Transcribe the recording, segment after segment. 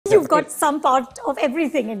You've got some part of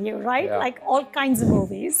everything in you, right? Yeah. Like all kinds of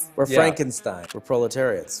movies. We're Frankenstein. We're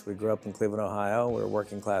proletariats. We grew up in Cleveland, Ohio. We're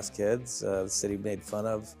working class kids. The city made fun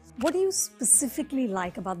of. What do you specifically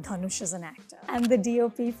like about Dhanush as an actor? And the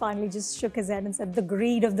DOP finally just shook his head and said, the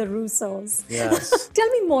greed of the Russos. Yes. Tell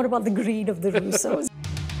me more about the greed of the Russos.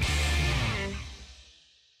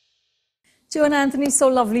 Joe and Anthony, so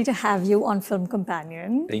lovely to have you on Film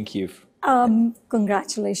Companion. Thank you.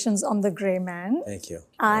 Congratulations on The Grey Man. Thank you.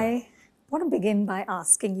 I want to begin by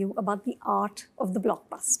asking you about the art of the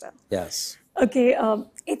blockbuster. Yes. Okay,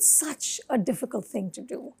 it's such a difficult thing to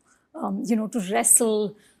do, to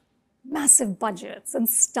wrestle massive budgets and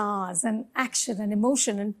stars and action and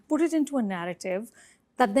emotion and put it into a narrative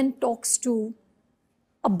that then talks to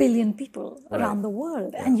a billion people around the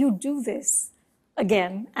world. Yeah. And you do this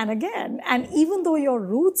again and again. And even though your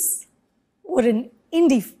roots were in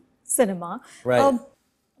indie cinema,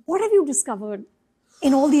 what have you discovered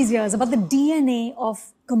in all these years about the DNA of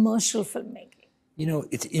commercial filmmaking? You know,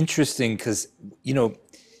 it's interesting because,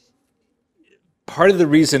 part of the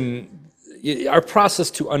reason, our process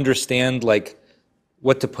to understand like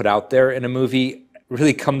what to put out there in a movie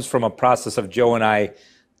really comes from a process of Joe and I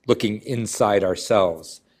looking inside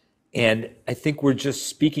ourselves. And I think we're just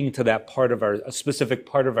speaking to that part of a specific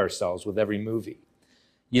part of ourselves with every movie.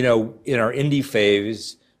 In our indie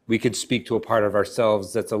phase, we could speak to a part of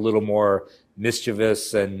ourselves that's a little more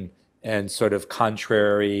mischievous and sort of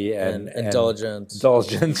contrary and indulgent.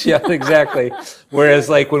 Indulgent, yeah, exactly. Whereas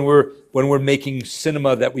like when we're making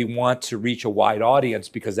cinema that we want to reach a wide audience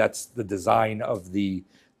because that's the design of the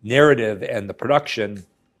narrative and the production,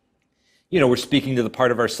 we're speaking to the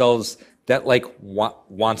part of ourselves that like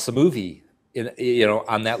wants a movie,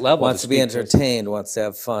 on that level. Wants to be entertained, wants to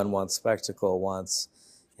have fun, wants spectacle, wants,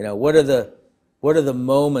 what are the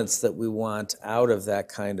moments that we want out of that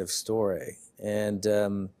kind of story? And,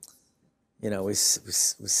 we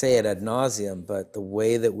say it ad nauseum, but the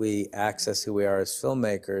way that we access who we are as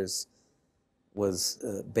filmmakers was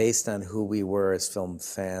based on who we were as film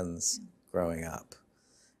fans growing up.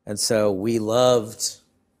 And so we loved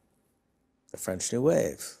the French New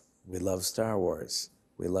Wave. We loved Star Wars.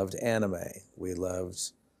 We loved anime. We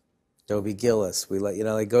loved Dobie Gillis. We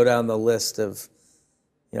like go down the list of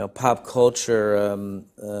pop culture,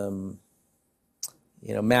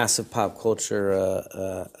 massive pop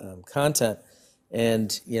culture content,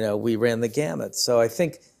 and we ran the gamut. So I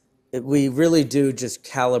think we really do just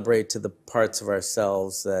calibrate to the parts of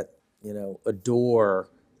ourselves that adore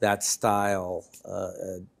that style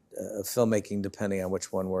of filmmaking, depending on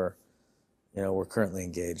which one we're currently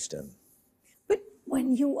engaged in. But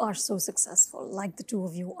when you are so successful, like the two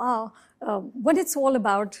of you are, when it's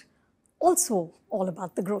also all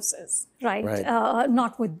about the grosses, right?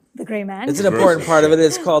 Not with The Grey Man. It's an important part of it.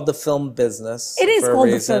 It's called the film business. It is called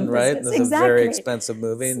the film right? business. It's a very expensive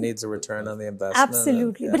movie. It needs a return on the investment.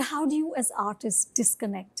 Absolutely. But how do you, as artists,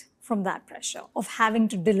 disconnect from that pressure of having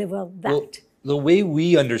to deliver that? Well, the way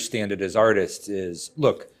we understand it as artists is,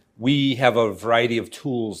 look, we have a variety of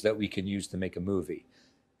tools that we can use to make a movie.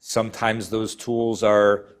 Sometimes those tools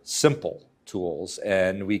are simple tools,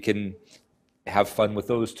 and we can have fun with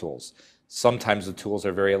those tools. Sometimes the tools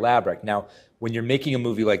are very elaborate. Now, when you're making a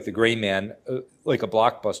movie like The Grey Man, like a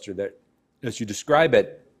blockbuster that, as you describe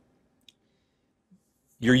it,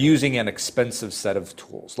 you're using an expensive set of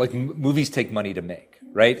tools. Like movies take money to make,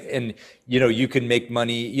 right? And you can make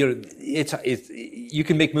money. You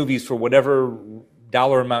can make movies for whatever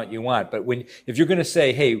dollar amount you want. But if you're going to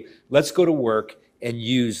say, hey, let's go to work and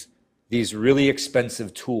use these really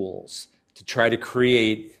expensive tools to try to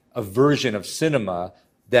create a version of cinema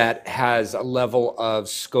that has a level of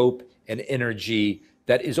scope and energy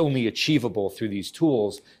that is only achievable through these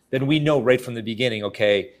tools, then we know right from the beginning,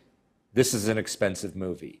 okay, this is an expensive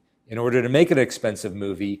movie. In order to make an expensive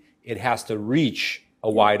movie, it has to reach a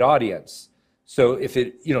wide audience. So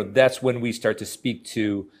that's when we start to speak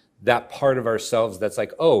to that part of ourselves that's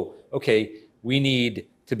like, oh, okay, we need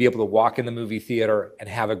to be able to walk in the movie theater and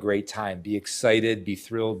have a great time, be excited, be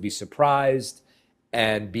thrilled, be surprised,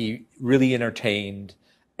 and be really entertained.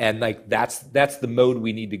 And like that's the mode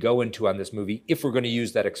we need to go into on this movie if we're going to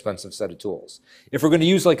use that expensive set of tools. If we're going to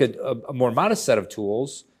use like a more modest set of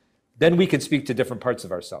tools, then we can speak to different parts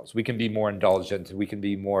of ourselves. We can be more indulgent. We can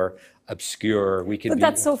be more obscure. But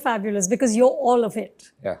that's so fabulous because you're all of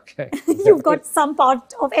it. Yeah. Okay. You've got some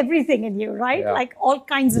part of everything in you, right? Yeah. Like all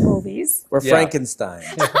kinds of movies. We're Frankenstein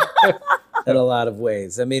in a lot of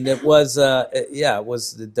ways. I mean, it was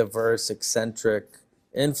the diverse, eccentric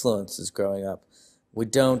influences growing up. We're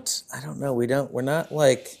not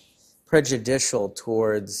like prejudicial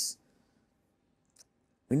towards,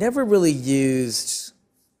 we never really used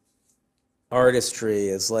artistry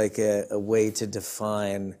as like a way to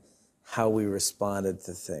define how we responded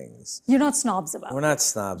to things. You're not snobs about We're it. not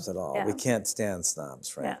snobs at all. Yeah. We can't stand snobs,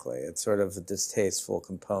 frankly. It's sort of a distasteful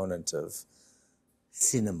component of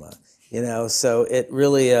cinema, you know? So it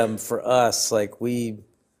really, for us, like we're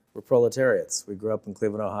proletariats. We grew up in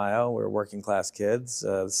Cleveland, Ohio. We're working class kids.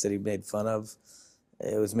 The city made fun of.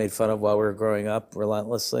 It was made fun of while we were growing up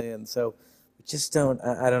relentlessly. And so we just don't,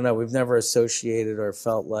 I don't know, we've never associated or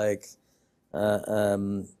felt like,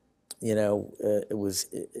 you know, it was,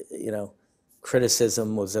 you know,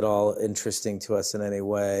 criticism was at all interesting to us in any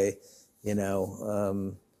way, you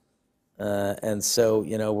know. And so,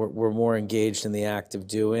 you know, we're more engaged in the act of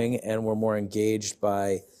doing, and we're more engaged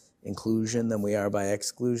by inclusion than we are by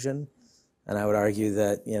exclusion. And I would argue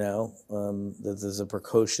that, you know, that there's a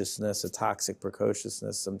precociousness, a toxic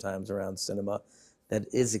precociousness sometimes around cinema that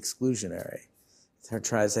is exclusionary. It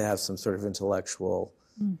tries to have some sort of intellectual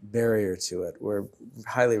barrier to it. We're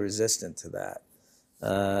highly resistant to that,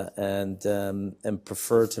 and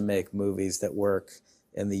prefer to make movies that work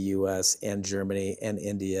in the U.S. and Germany and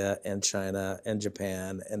India and China and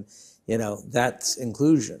Japan, and you know that's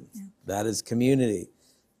inclusion. Yeah. That is community.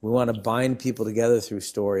 We want to bind people together through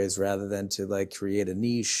stories rather than to like create a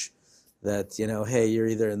niche that, you know, hey, you're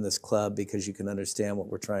either in this club because you can understand what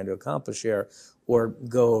we're trying to accomplish here, or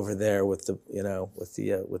go over there with the, you know, with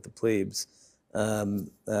the plebes.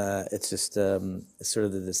 It's just sort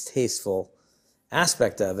of the distasteful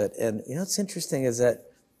aspect of it. And you know what's interesting is that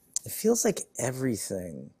it feels like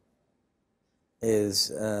everything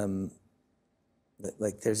is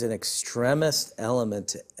like there's an extremist element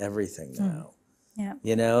to everything now. Yeah.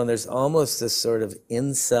 You know, and there's almost this sort of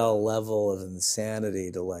incel level of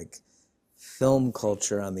insanity to like film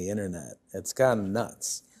culture on the internet. It's gone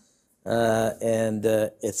nuts. And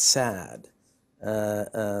it's sad.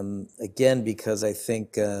 Again, because I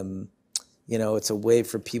think, you know, it's a way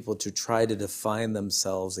for people to try to define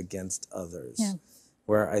themselves against others. Yeah.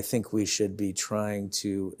 Where I think we should be trying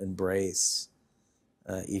to embrace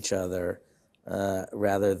each other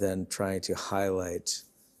rather than trying to highlight,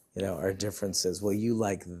 you know, our differences. Well, you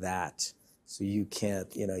like that, so you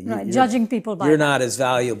can't, you know. Right, judging people by you're that. not as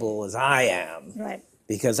valuable as I am. Right.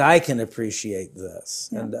 Because I can appreciate this.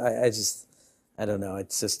 Yeah. And I don't know,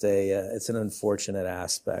 it's just it's an unfortunate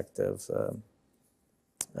aspect of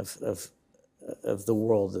the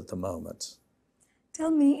world at the moment.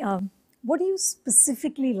 Tell me, what do you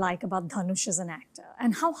specifically like about Dhanush as an actor,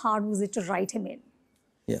 and how hard was it to write him in?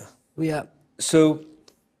 Yeah. Well, yeah. So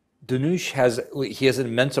Dhanush has an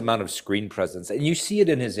immense amount of screen presence, and you see it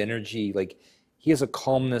in his energy. Like he has a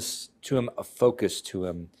calmness to him, a focus to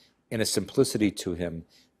him, and a simplicity to him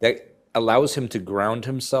that allows him to ground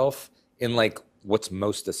himself in like what's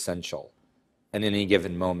most essential in any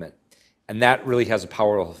given moment. And that really has a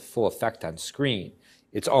powerful effect on screen.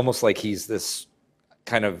 It's almost like he's this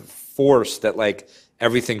kind of force that like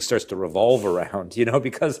everything starts to revolve around, you know,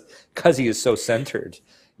 because he is so centered,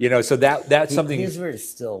 you know. So that's something. He's a very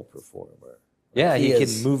still performer. Yeah, he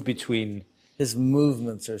can move between. His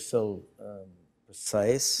movements are so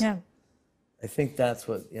precise. Yeah. I think that's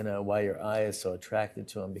what, you know, why your eye is so attracted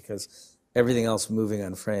to him, because everything else moving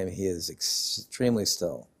on frame, he is extremely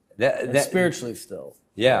still. That spiritually still.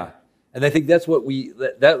 Yeah. And I think that's what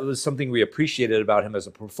that was something we appreciated about him as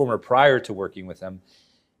a performer prior to working with him.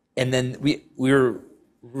 And then we were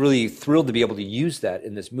really thrilled to be able to use that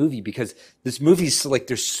in this movie, because this movie's like,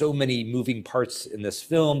 there's so many moving parts in this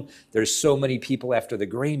film. There's so many people after the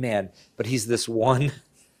gray man, but he's this one.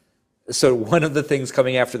 So one of the things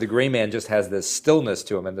coming after the gray man just has this stillness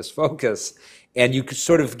to him and this focus. And you could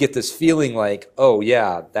sort of get this feeling like, oh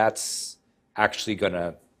yeah, that's actually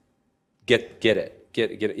gonna get it,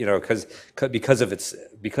 you know, because of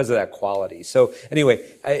that quality. So anyway,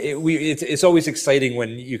 it's always exciting when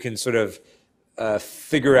you can sort of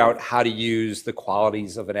figure out how to use the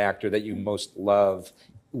qualities of an actor that you most love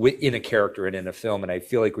in a character and in a film. And I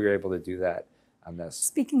feel like we were able to do that on this.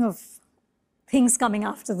 Speaking of things coming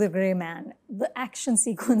after the gray man, the action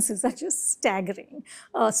sequences are just staggering,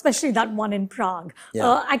 especially that one in Prague.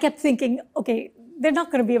 Yeah. I kept thinking, okay, they're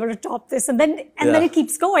not going to be able to top this. And then it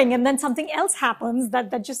keeps going. And then something else happens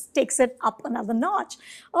that just takes it up another notch.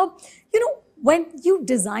 You know, when you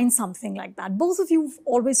design something like that, both of you have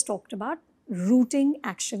always talked about rooting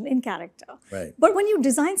action in character. Right. But when you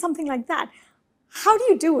design something like that, how do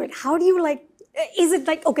you do it? How do you like, is it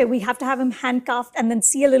like, okay, we have to have him handcuffed and then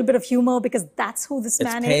see a little bit of humor because that's who this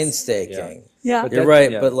man is? It's painstaking. Yeah. You're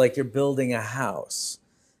right, but like you're building a house.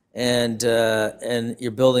 And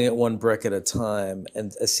you're building it one brick at a time.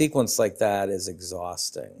 And a sequence like that is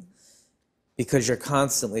exhausting. because you're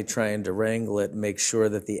constantly trying to wrangle it and make sure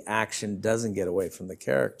that the action doesn't get away from the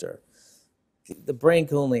character. The brain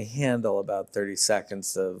can only handle about 30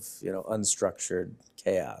 seconds of, unstructured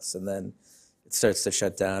chaos, and then it starts to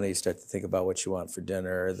shut down, and you start to think about what you want for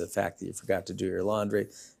dinner, the fact that you forgot to do your laundry.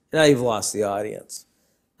 Now you've lost the audience.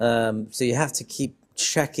 So you have to keep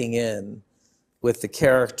checking in with the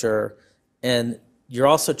character, and you're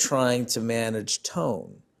also trying to manage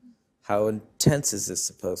tone. How intense is this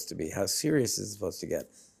supposed to be? How serious is it supposed to get?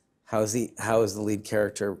 How is the lead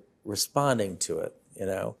character responding to it?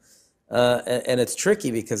 And it's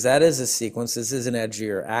tricky because that is a sequence. This is an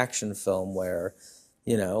edgier action film where,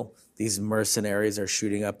 these mercenaries are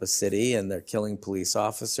shooting up a city and they're killing police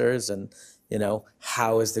officers. And,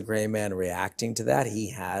 how is the gray man reacting to that? He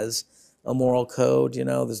has a moral code.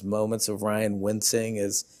 There's moments of Ryan wincing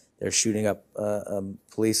as they're shooting up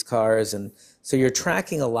police cars. And so you're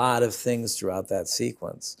tracking a lot of things throughout that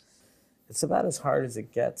sequence. It's about as hard as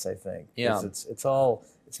it gets, I think. Yeah.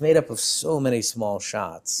 It's made up of so many small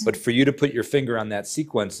shots. But for you to put your finger on that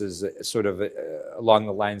sequence is sort of along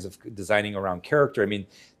the lines of designing around character. I mean,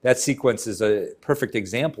 that sequence is a perfect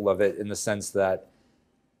example of it in the sense that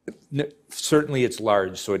certainly it's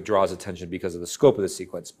large, so it draws attention because of the scope of the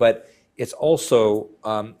sequence. But it's also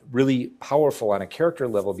really powerful on a character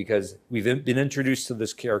level because we've been introduced to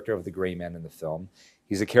this character of the gray man in the film.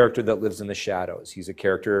 He's a character that lives in the shadows. He's a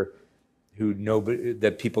character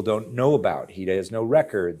that people don't know about. He has no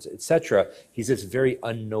records, etc. He's this very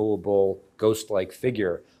unknowable, ghost-like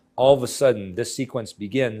figure. All of a sudden, this sequence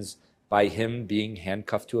begins by him being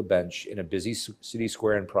handcuffed to a bench in a busy city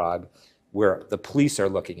square in Prague where the police are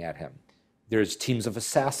looking at him. There's teams of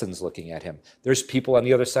assassins looking at him. There's people on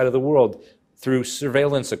the other side of the world through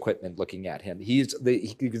surveillance equipment looking at him. He's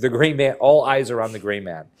the gray man, all eyes are on the gray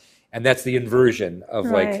man. And that's the inversion of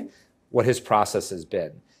like what his process has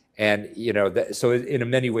been. And, so in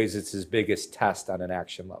many ways, it's his biggest test on an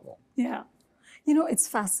action level. Yeah. It's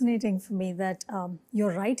fascinating for me that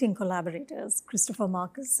your writing collaborators, Christopher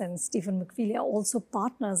Markus and Stephen McFeely, are also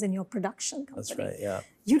partners in your production company. That's right, yeah.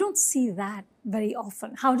 You don't see that very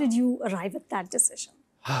often. How did you arrive at that decision?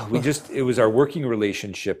 It was our working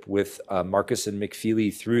relationship with Markus and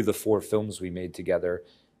McFeely through the 4 films we made together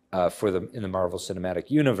in the Marvel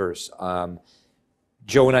Cinematic Universe.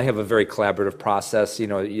 Joe and I have a very collaborative process.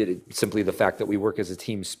 Simply the fact that we work as a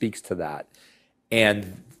team speaks to that.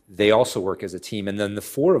 And they also work as a team. And then the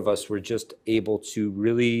 4 of us were just able to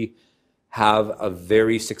really have a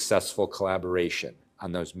very successful collaboration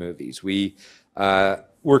on those movies. We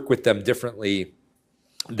work with them differently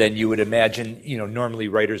than you would imagine. Normally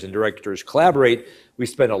writers and directors collaborate. We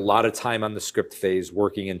spend a lot of time on the script phase,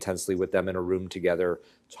 working intensely with them in a room together,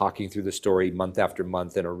 talking through the story month after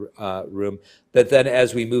month in a room. But then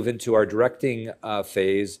as we move into our directing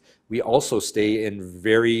phase, we also stay in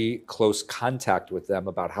very close contact with them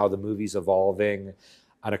about how the movie's evolving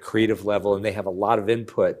on a creative level, and they have a lot of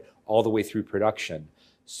input all the way through production.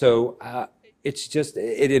 So it's just,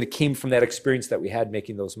 it came from that experience that we had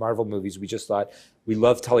making those Marvel movies. We just thought, we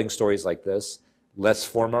love telling stories like this. Let's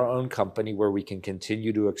form our own company where we can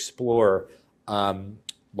continue to explore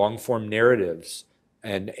long-form narratives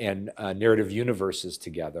and narrative universes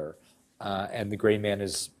together. And The Gray Man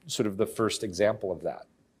is sort of the first example of that.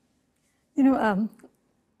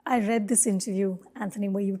 I read this interview, Anthony,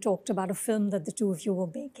 where you talked about a film that the 2 of you were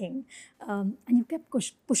making, and you kept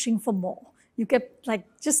pushing for more. You kept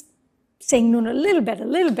just saying, no, a little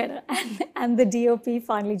better. And the DOP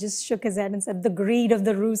finally just shook his head and said, the greed of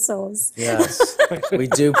the Russos. Yes, we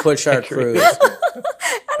do push our crews.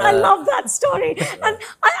 And I love that story. And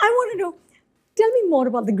I want to know, tell me more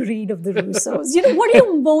about the greed of the Russos. What do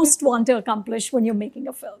you most want to accomplish when you're making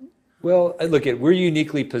a film? Well, look, we're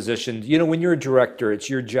uniquely positioned. When you're a director, it's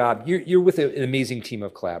your job. You're with an amazing team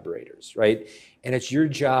of collaborators, right? And it's your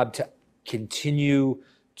job to continue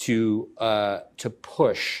to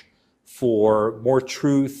push for more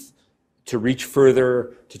truth, to reach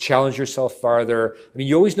further, to challenge yourself farther. I mean,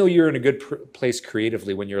 you always know you're in a good place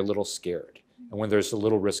creatively when you're a little scared and when there's a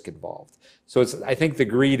little risk involved. So I think the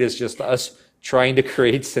greed is just us trying to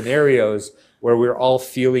create scenarios where we're all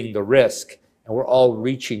feeling the risk and we're all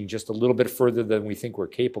reaching just a little bit further than we think we're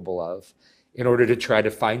capable of in order to try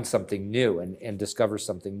to find something new and discover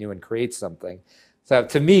something new and create something. So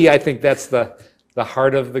to me, I think that's the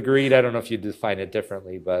heart of the greed. I don't know if you define it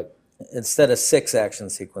differently, but... Instead of 6 action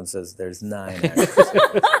sequences, there's 9 action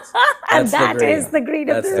sequences. And that is the greed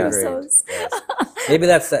of the Russos. Yes. Maybe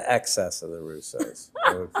that's the excess of the Russos.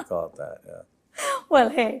 I would call it that, yeah. Well,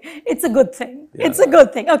 hey, it's a good thing. Yeah. It's a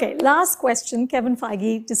good thing. Okay, last question. Kevin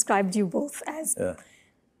Feige described you both as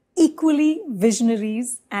equally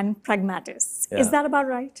visionaries and pragmatists. Yeah. Is that about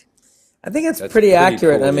right? I think it's That's pretty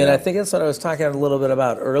accurate. cool, I mean, yeah. I think that's what I was talking a little bit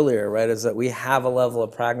about earlier, right? Is that we have a level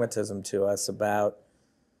of pragmatism to us about,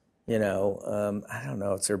 I don't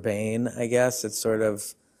know, it's urbane, I guess. It's sort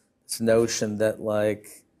of this notion that,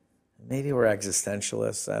 like, maybe we're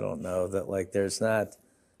existentialists. I don't know, that, like, there's no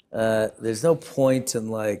point in,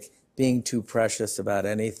 like, being too precious about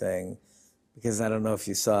anything, because I don't know if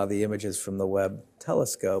you saw the images from the Webb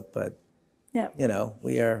telescope, but, Yeah.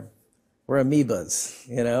 we're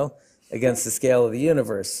amoebas, against the scale of the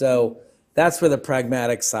universe. So that's where the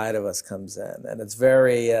pragmatic side of us comes in. And it's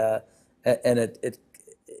very, and it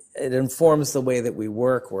informs the way that we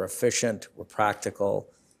work. We're efficient, we're practical.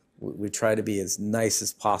 We try to be as nice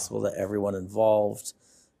as possible to everyone involved.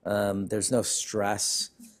 There's no stress.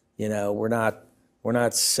 We're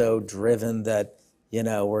not so driven that,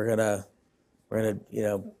 we're gonna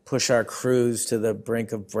push our crews to the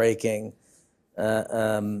brink of breaking.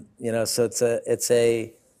 So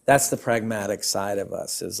that's the pragmatic side of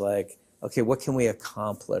us, is like, okay, what can we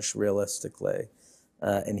accomplish realistically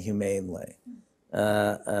and humanely?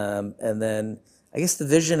 And then I guess the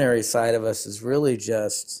visionary side of us is really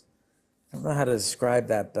just, I don't know how to describe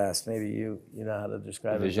that best. Maybe you know how to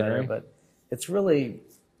describe it better, but it's really,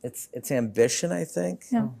 it's ambition, I think.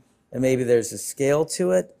 Yeah. And maybe there's a scale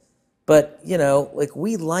to it. But, like,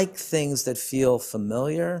 we like things that feel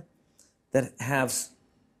familiar, that have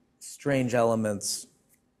strange elements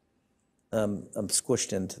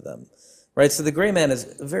squished into them, right? So the Gray Man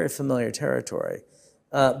is a very familiar territory,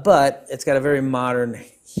 but it's got a very modern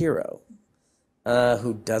hero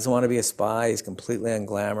who doesn't want to be a spy. He's completely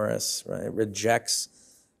unglamorous, right? Rejects,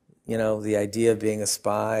 the idea of being a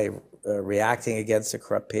spy, reacting against a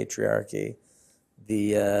corrupt patriarchy,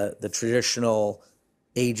 the traditional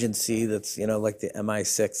agency that's, like the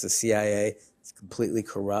MI6, the CIA, is completely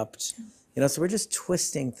corrupt. So we're just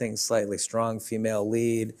twisting things slightly. Strong female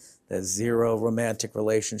lead, there's zero romantic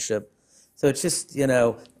relationship. So it's just,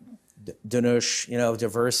 Dhanush,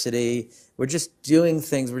 diversity. We're just doing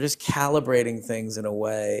things, we're just calibrating things in a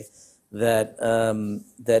way that,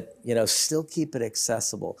 still keep it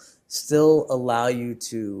accessible, still allow you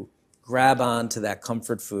to grab onto that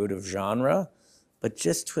comfort food of genre, but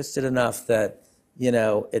just twist it enough that,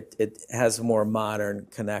 it has a more modern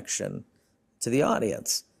connection to the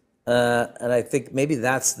audience. And I think maybe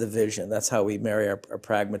that's the vision. That's how we marry our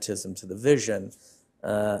pragmatism to the vision.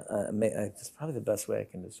 That's probably the best way I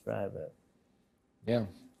can describe it. Yeah. I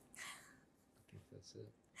think that's it.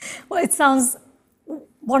 Well, it sounds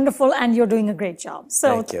wonderful, and you're doing a great job.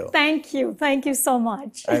 So Thank you. Thank you. Thank you so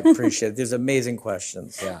much. I appreciate it. There's amazing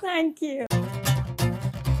questions. Yeah. Thank you.